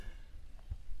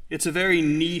It's a very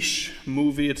niche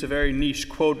movie. It's a very niche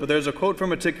quote, but there's a quote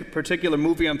from a particular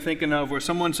movie I'm thinking of where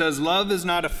someone says, "Love is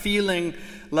not a feeling,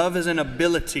 love is an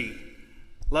ability."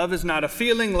 Love is not a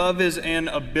feeling, love is an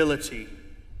ability.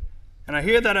 And I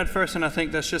hear that at first and I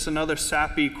think that's just another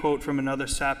sappy quote from another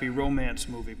sappy romance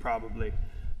movie probably.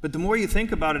 But the more you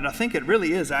think about it, I think it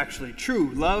really is actually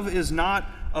true. Love is not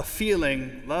a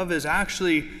feeling, love is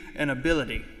actually an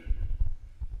ability.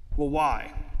 Well,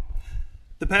 why?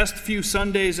 The past few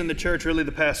Sundays in the church, really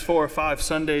the past 4 or 5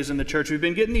 Sundays in the church, we've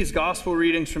been getting these gospel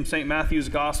readings from St. Matthew's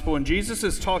gospel, and Jesus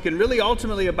is talking really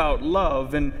ultimately about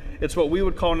love, and it's what we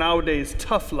would call nowadays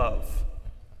tough love.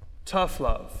 Tough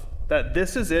love. That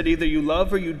this is it, either you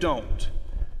love or you don't.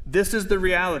 This is the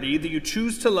reality. Either you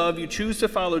choose to love, you choose to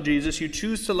follow Jesus, you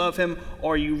choose to love him,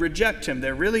 or you reject him.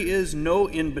 There really is no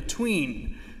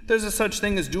in-between. There's a such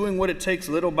thing as doing what it takes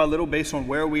little by little based on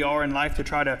where we are in life to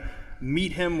try to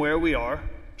meet him where we are.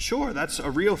 Sure, that's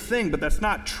a real thing, but that's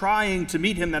not trying to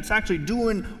meet him. That's actually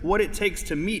doing what it takes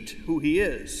to meet who he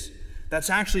is. That's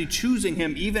actually choosing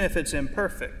him even if it's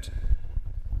imperfect.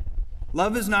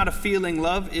 Love is not a feeling,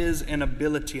 love is an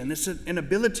ability. And this is an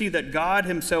ability that God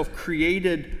himself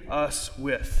created us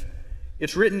with.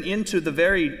 It's written into the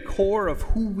very core of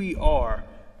who we are,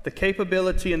 the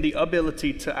capability and the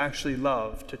ability to actually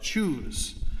love, to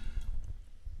choose.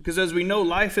 Because as we know,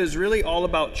 life is really all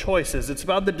about choices. It's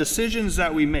about the decisions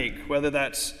that we make, whether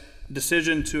that's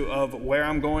decision of where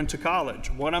I'm going to college,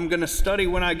 what I'm going to study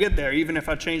when I get there, even if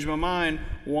I change my mind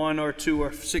 1 or 2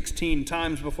 or 16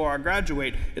 times before I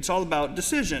graduate. It's all about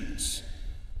decisions.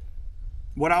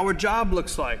 What our job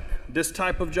looks like, this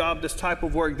type of job, this type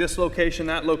of work, this location,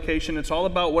 that location. It's all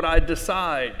about what I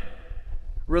decide.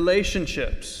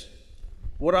 Relationships,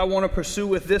 what I want to pursue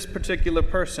with this particular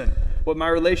person, what my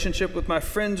relationship with my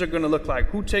friends are going to look like,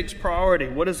 who takes priority,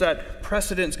 what is that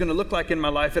precedence going to look like in my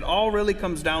life. It all really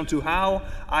comes down to how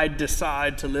I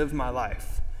decide to live my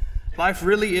life. Life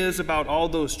really is about all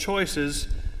those choices,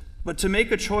 but to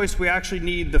make a choice, we actually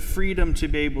need the freedom to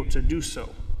be able to do so.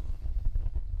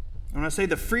 When I say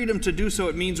the freedom to do so,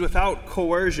 it means without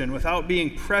coercion, without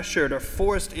being pressured or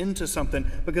forced into something,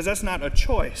 because that's not a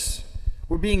choice.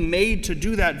 We're being made to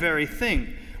do that very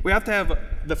thing. We have to have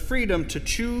the freedom to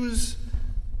choose,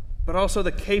 but also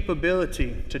the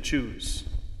capability to choose.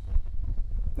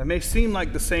 That may seem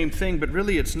like the same thing, but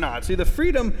really it's not. See, the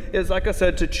freedom is, like I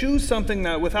said, to choose something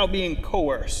that without being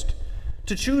coerced.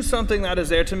 To choose something that is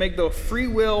there, to make the free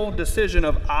will decision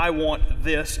of, I want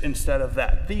this instead of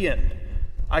that. The end.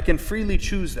 I can freely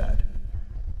choose that.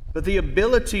 But the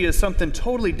ability is something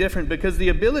totally different, because the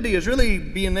ability is really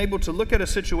being able to look at a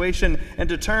situation and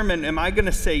determine, am I going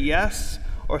to say yes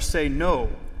or say no?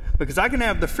 Because I can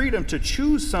have the freedom to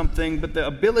choose something, but the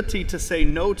ability to say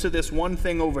no to this one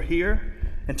thing over here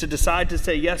and to decide to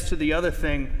say yes to the other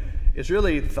thing is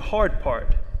really the hard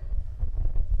part.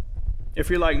 If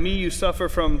you're like me, you suffer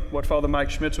from what Father Mike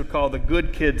Schmitz would call the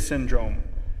good kid syndrome.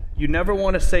 You never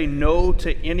want to say no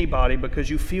to anybody because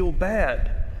you feel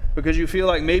bad. Because you feel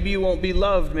like maybe you won't be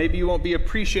loved, maybe you won't be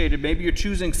appreciated, maybe you're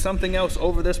choosing something else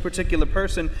over this particular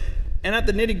person. And at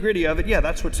the nitty-gritty of it, yeah,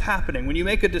 that's what's happening. When you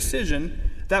make a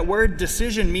decision, that word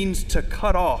decision means to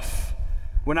cut off.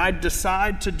 When I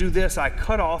decide to do this, I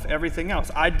cut off everything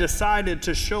else. I decided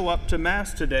to show up to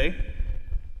Mass today,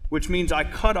 which means I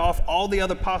cut off all the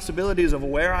other possibilities of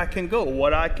where I can go,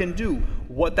 what I can do,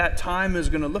 what that time is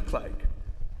going to look like.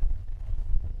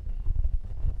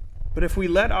 But if we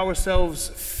let ourselves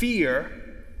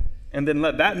fear and then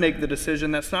let that make the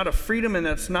decision, that's not a freedom and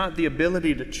that's not the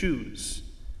ability to choose.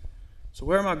 So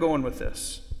where am I going with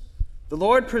this? The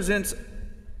Lord presents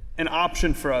an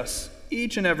option for us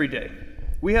each and every day.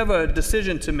 We have a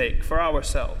decision to make for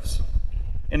ourselves.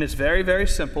 And it's very, very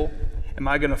simple. Am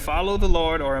I going to follow the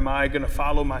Lord or am I going to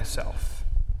follow myself?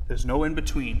 There's no in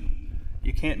between.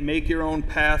 You can't make your own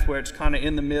path where it's kind of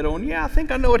in the middle. And yeah, I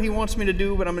think I know what he wants me to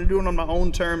do, but I'm going to do it on my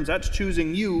own terms. That's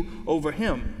choosing you over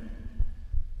him.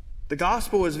 The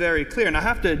gospel is very clear. And I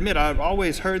have to admit, I've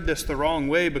always heard this the wrong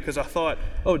way because I thought,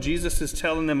 oh, Jesus is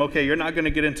telling them, okay, you're not going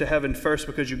to get into heaven first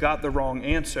because you got the wrong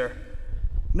answer.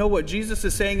 No, what Jesus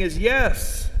is saying is,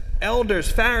 yes,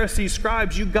 elders, Pharisees,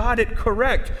 scribes, you got it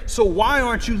correct. So why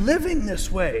aren't you living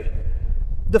this way?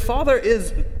 The Father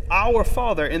is our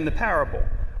Father in the parable.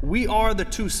 We are the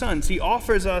two sons. He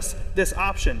offers us this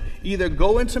option. Either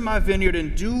go into my vineyard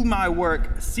and do my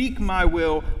work, seek my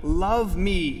will, love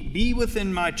me, be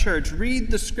within my church, read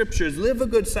the scriptures, live a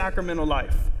good sacramental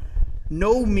life.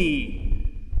 Know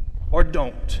me or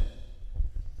don't.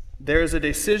 There is a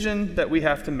decision that we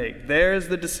have to make. There's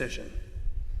the decision.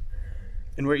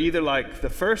 And we're either like the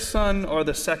first son or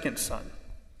the second son.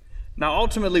 Now,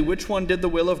 ultimately, which one did the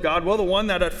will of God? Well, the one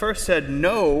that at first said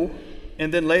no,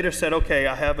 and then later said, okay,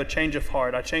 I have a change of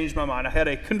heart. I changed my mind. I had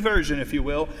a conversion, if you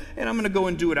will, and I'm going to go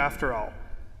and do it after all.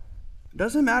 It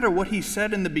doesn't matter what he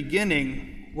said in the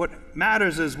beginning. What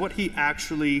matters is what he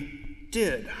actually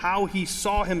did, how he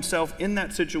saw himself in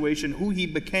that situation, who he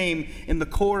became in the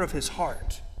core of his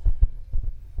heart.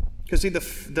 Because see,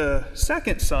 the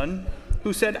second son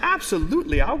who said,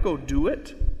 absolutely, I'll go do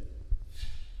it.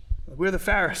 We're the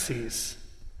Pharisees.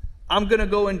 I'm going to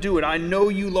go and do it. I know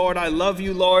you, Lord. I love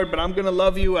you, Lord, but I'm going to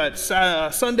love you at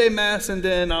Sunday Mass, and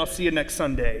then I'll see you next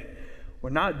Sunday.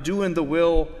 We're not doing the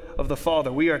will of the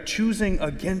Father. We are choosing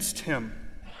against him.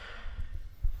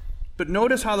 But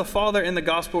notice how the Father in the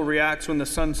gospel reacts when the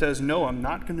Son says, no, I'm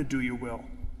not going to do your will.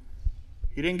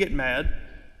 He didn't get mad.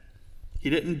 He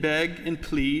didn't beg and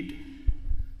plead.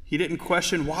 He didn't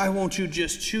question, why won't you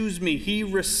just choose me? He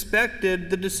respected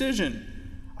the decision.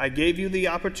 I gave you the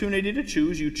opportunity to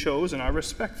choose. You chose, and I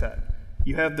respect that.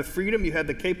 You have the freedom, you had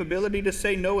the capability to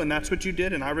say no, and that's what you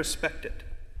did, and I respect it.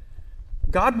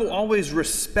 God will always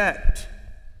respect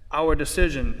our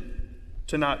decision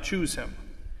to not choose him.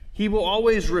 He will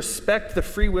always respect the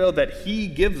free will that he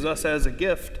gives us as a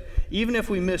gift, even if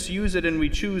we misuse it and we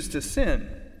choose to sin.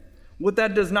 What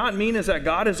that does not mean is that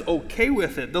God is okay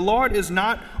with it. The Lord is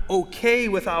not okay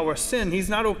with our sin. He's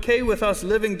not okay with us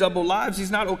living double lives. He's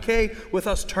not okay with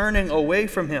us turning away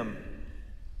from him.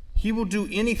 He will do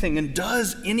anything and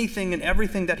does anything and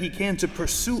everything that he can to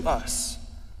pursue us.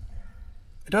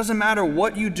 It doesn't matter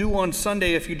what you do on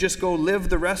Sunday if you just go live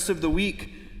the rest of the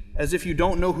week as if you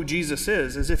don't know who Jesus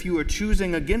is, as if you are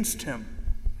choosing against him.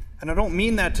 And I don't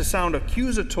mean that to sound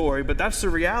accusatory, but that's the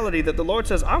reality that the Lord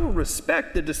says, I will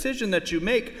respect the decision that you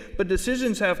make, but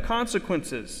decisions have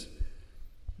consequences.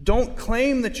 Don't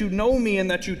claim that you know me and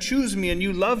that you choose me and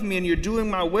you love me and you're doing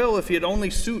my will if it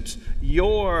only suits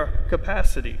your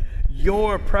capacity,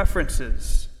 your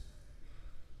preferences.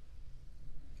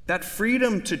 That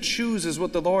freedom to choose is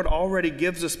what the Lord already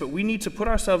gives us, but we need to put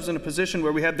ourselves in a position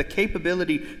where we have the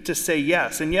capability to say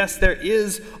yes. And yes, there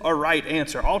is a right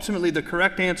answer. Ultimately, the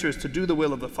correct answer is to do the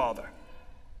will of the Father.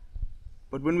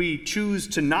 But when we choose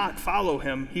to not follow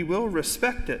him, he will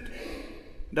respect it.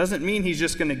 It doesn't mean he's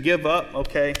just going to give up,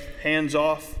 okay, hands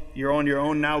off, you're on your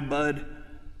own now, bud.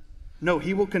 No,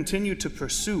 he will continue to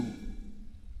pursue.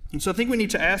 And so I think we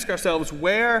need to ask ourselves,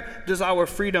 where does our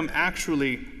freedom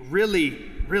actually really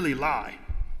lie?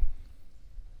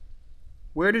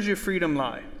 Where does your freedom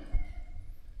lie?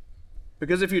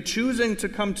 Because if you're choosing to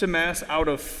come to Mass out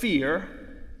of fear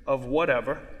of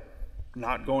whatever,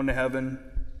 not going to heaven,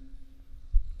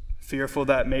 fearful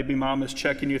that maybe mom is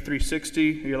checking your 360,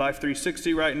 your Life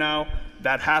 360 right now,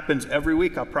 that happens every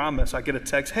week, I promise. I get a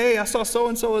text, hey, I saw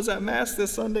so-and-so was at Mass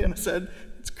this Sunday, and I said,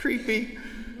 it's creepy.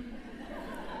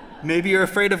 Maybe you're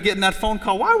afraid of getting that phone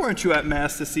call. Why weren't you at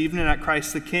Mass this evening at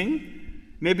Christ the King?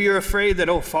 Maybe you're afraid that,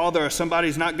 oh, Father, or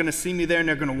somebody's not going to see me there and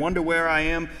they're going to wonder where I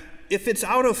am. If it's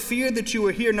out of fear that you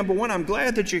are here, number one, I'm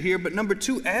glad that you're here. But number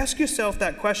two, ask yourself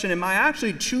that question, am I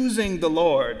actually choosing the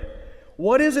Lord?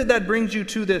 What is it that brings you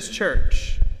to this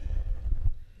church?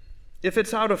 If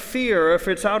it's out of fear, or if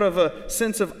it's out of a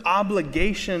sense of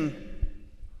obligation,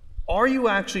 are you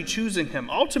actually choosing him?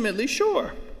 Ultimately,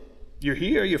 sure. You're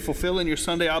here, you're fulfilling your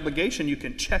Sunday obligation, you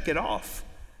can check it off.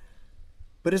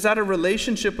 But is that a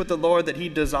relationship with the Lord that he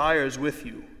desires with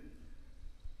you?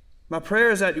 My prayer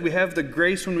is that we have the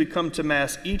grace when we come to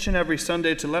Mass each and every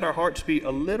Sunday to let our hearts be a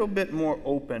little bit more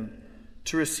open,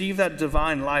 to receive that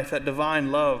divine life, that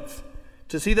divine love,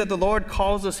 to see that the Lord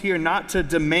calls us here not to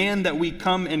demand that we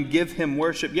come and give him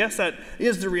worship. Yes, that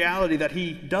is the reality that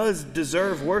he does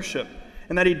deserve worship.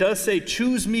 And that he does say,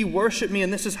 choose me, worship me,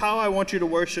 and this is how I want you to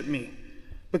worship me.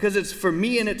 Because it's for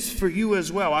me and it's for you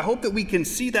as well. I hope that we can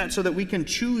see that so that we can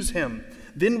choose him.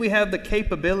 Then we have the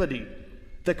capability,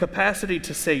 the capacity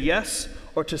to say yes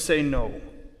or to say no.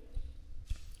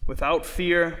 Without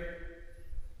fear,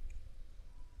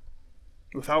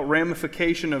 without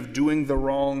ramification of doing the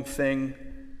wrong thing.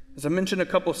 As I mentioned a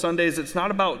couple Sundays, it's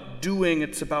not about doing,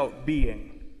 it's about being.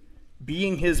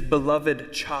 Being his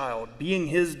beloved child, being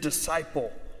his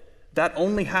disciple. That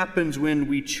only happens when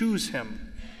we choose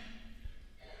him.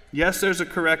 Yes, there's a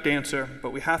correct answer,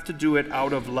 but we have to do it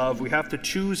out of love. We have to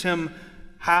choose him.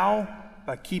 How?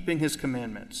 By keeping his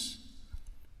commandments.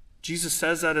 Jesus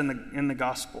says that in the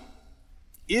gospel.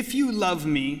 If you love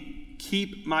me,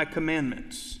 keep my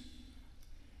commandments.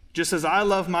 Just as I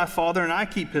love my Father and I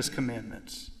keep his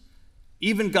commandments.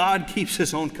 Even God keeps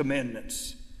his own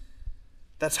commandments.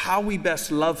 That's how we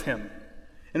best love him.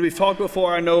 And we've talked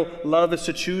before, I know love is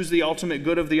to choose the ultimate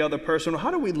good of the other person.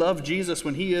 How do we love Jesus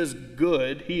when he is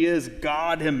good? He is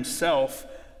God himself.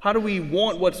 How do we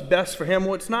want what's best for him?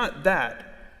 Well, it's not that.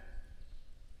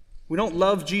 We don't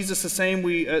love Jesus the same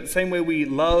way we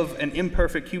love an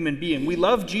imperfect human being. We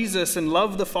love Jesus and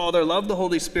love the Father, love the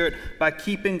Holy Spirit by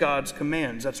keeping God's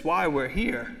commands. That's why we're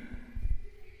here.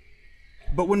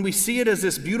 But when we see it as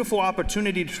this beautiful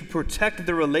opportunity to protect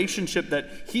the relationship that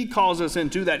he calls us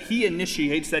into, that he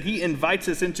initiates, that he invites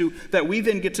us into, that we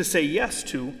then get to say yes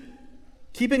to,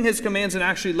 keeping his commands and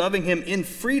actually loving him in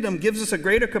freedom gives us a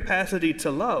greater capacity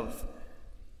to love.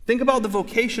 Think about the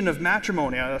vocation of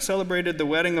matrimony. I celebrated the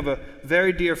wedding of a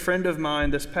very dear friend of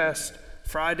mine this past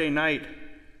Friday night,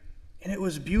 and it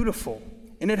was beautiful.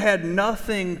 And it had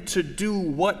nothing to do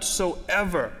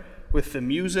whatsoever with the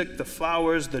music, the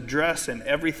flowers, the dress, and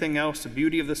everything else, the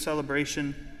beauty of the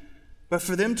celebration. But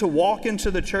for them to walk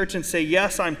into the church and say,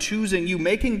 yes, I'm choosing you,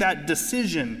 making that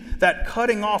decision, that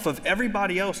cutting off of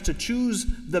everybody else to choose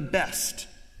the best,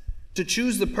 to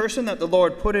choose the person that the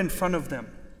Lord put in front of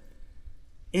them.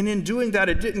 And in doing that,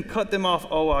 it didn't cut them off,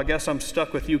 oh, I guess I'm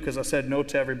stuck with you because I said no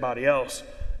to everybody else.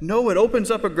 No, it opens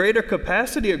up a greater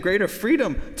capacity, a greater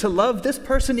freedom to love this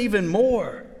person even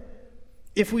more.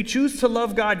 If we choose to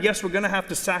love God, yes, we're going to have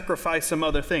to sacrifice some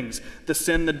other things. The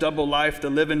sin, the double life, the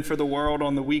living for the world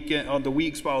on the weekend, on the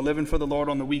weeks while living for the Lord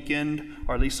on the weekend,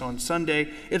 or at least on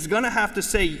Sunday. It's going to have to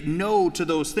say no to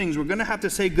those things. We're going to have to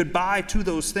say goodbye to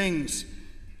those things.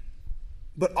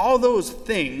 But all those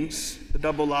things, the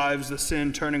double lives, the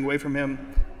sin, turning away from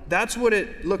him, that's what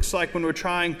it looks like when we're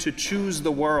trying to choose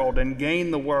the world and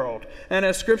gain the world. And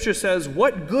as Scripture says,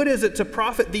 what good is it to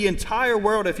profit the entire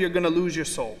world if you're going to lose your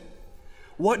soul?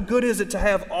 What good is it to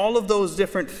have all of those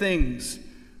different things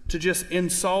to just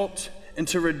insult and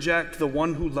to reject the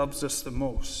one who loves us the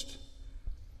most?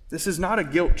 This is not a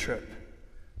guilt trip.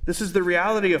 This is the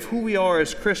reality of who we are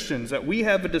as Christians, that we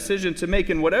have a decision to make,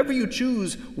 and whatever you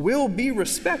choose will be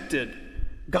respected.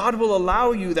 God will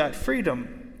allow you that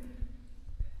freedom.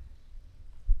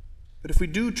 But if we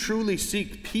do truly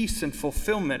seek peace and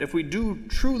fulfillment, if we do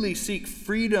truly seek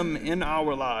freedom in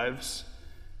our lives,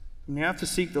 we have to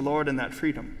seek the Lord in that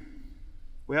freedom.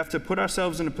 We have to put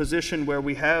ourselves in a position where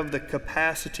we have the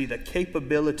capacity, the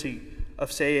capability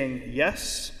of saying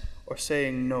yes or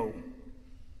saying no,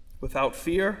 without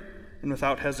fear and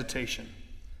without hesitation.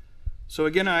 So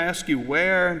again, I ask you,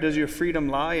 where does your freedom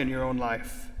lie in your own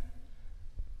life?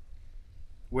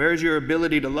 Where is your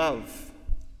ability to love?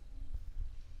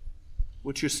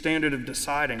 What's your standard of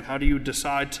deciding? How do you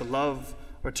decide to love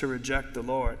or to reject the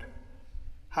Lord?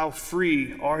 How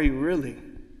free are you really?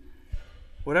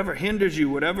 Whatever hinders you,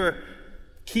 whatever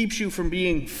keeps you from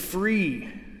being free,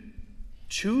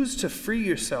 choose to free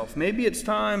yourself. Maybe it's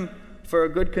time for a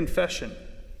good confession.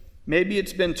 Maybe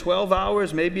it's been 12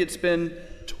 hours, maybe it's been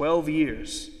 12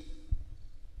 years.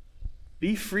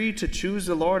 Be free to choose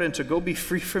the Lord and to go be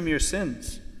free from your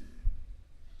sins.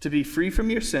 To be free from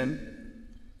your sin,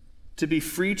 to be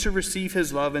free to receive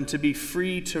his love, and to be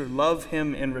free to love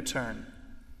him in return.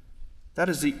 That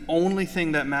is the only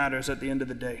thing that matters at the end of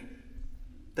the day.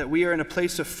 That we are in a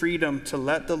place of freedom to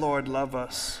let the Lord love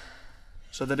us,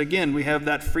 so that again we have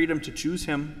that freedom to choose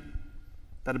him,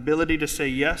 that ability to say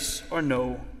yes or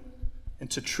no,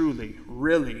 and to truly,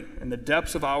 really, in the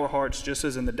depths of our hearts, just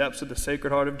as in the depths of the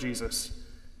Sacred Heart of Jesus,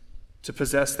 to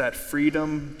possess that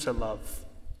freedom to love.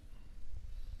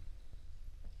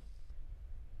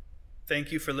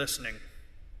 Thank you for listening.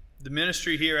 The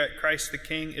ministry here at Christ the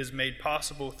King is made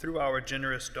possible through our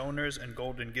generous donors and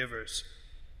golden givers.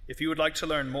 If you would like to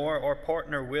learn more or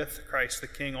partner with Christ the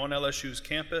King on LSU's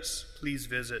campus, please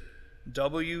visit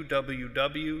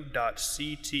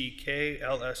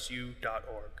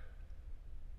www.ctklsu.org.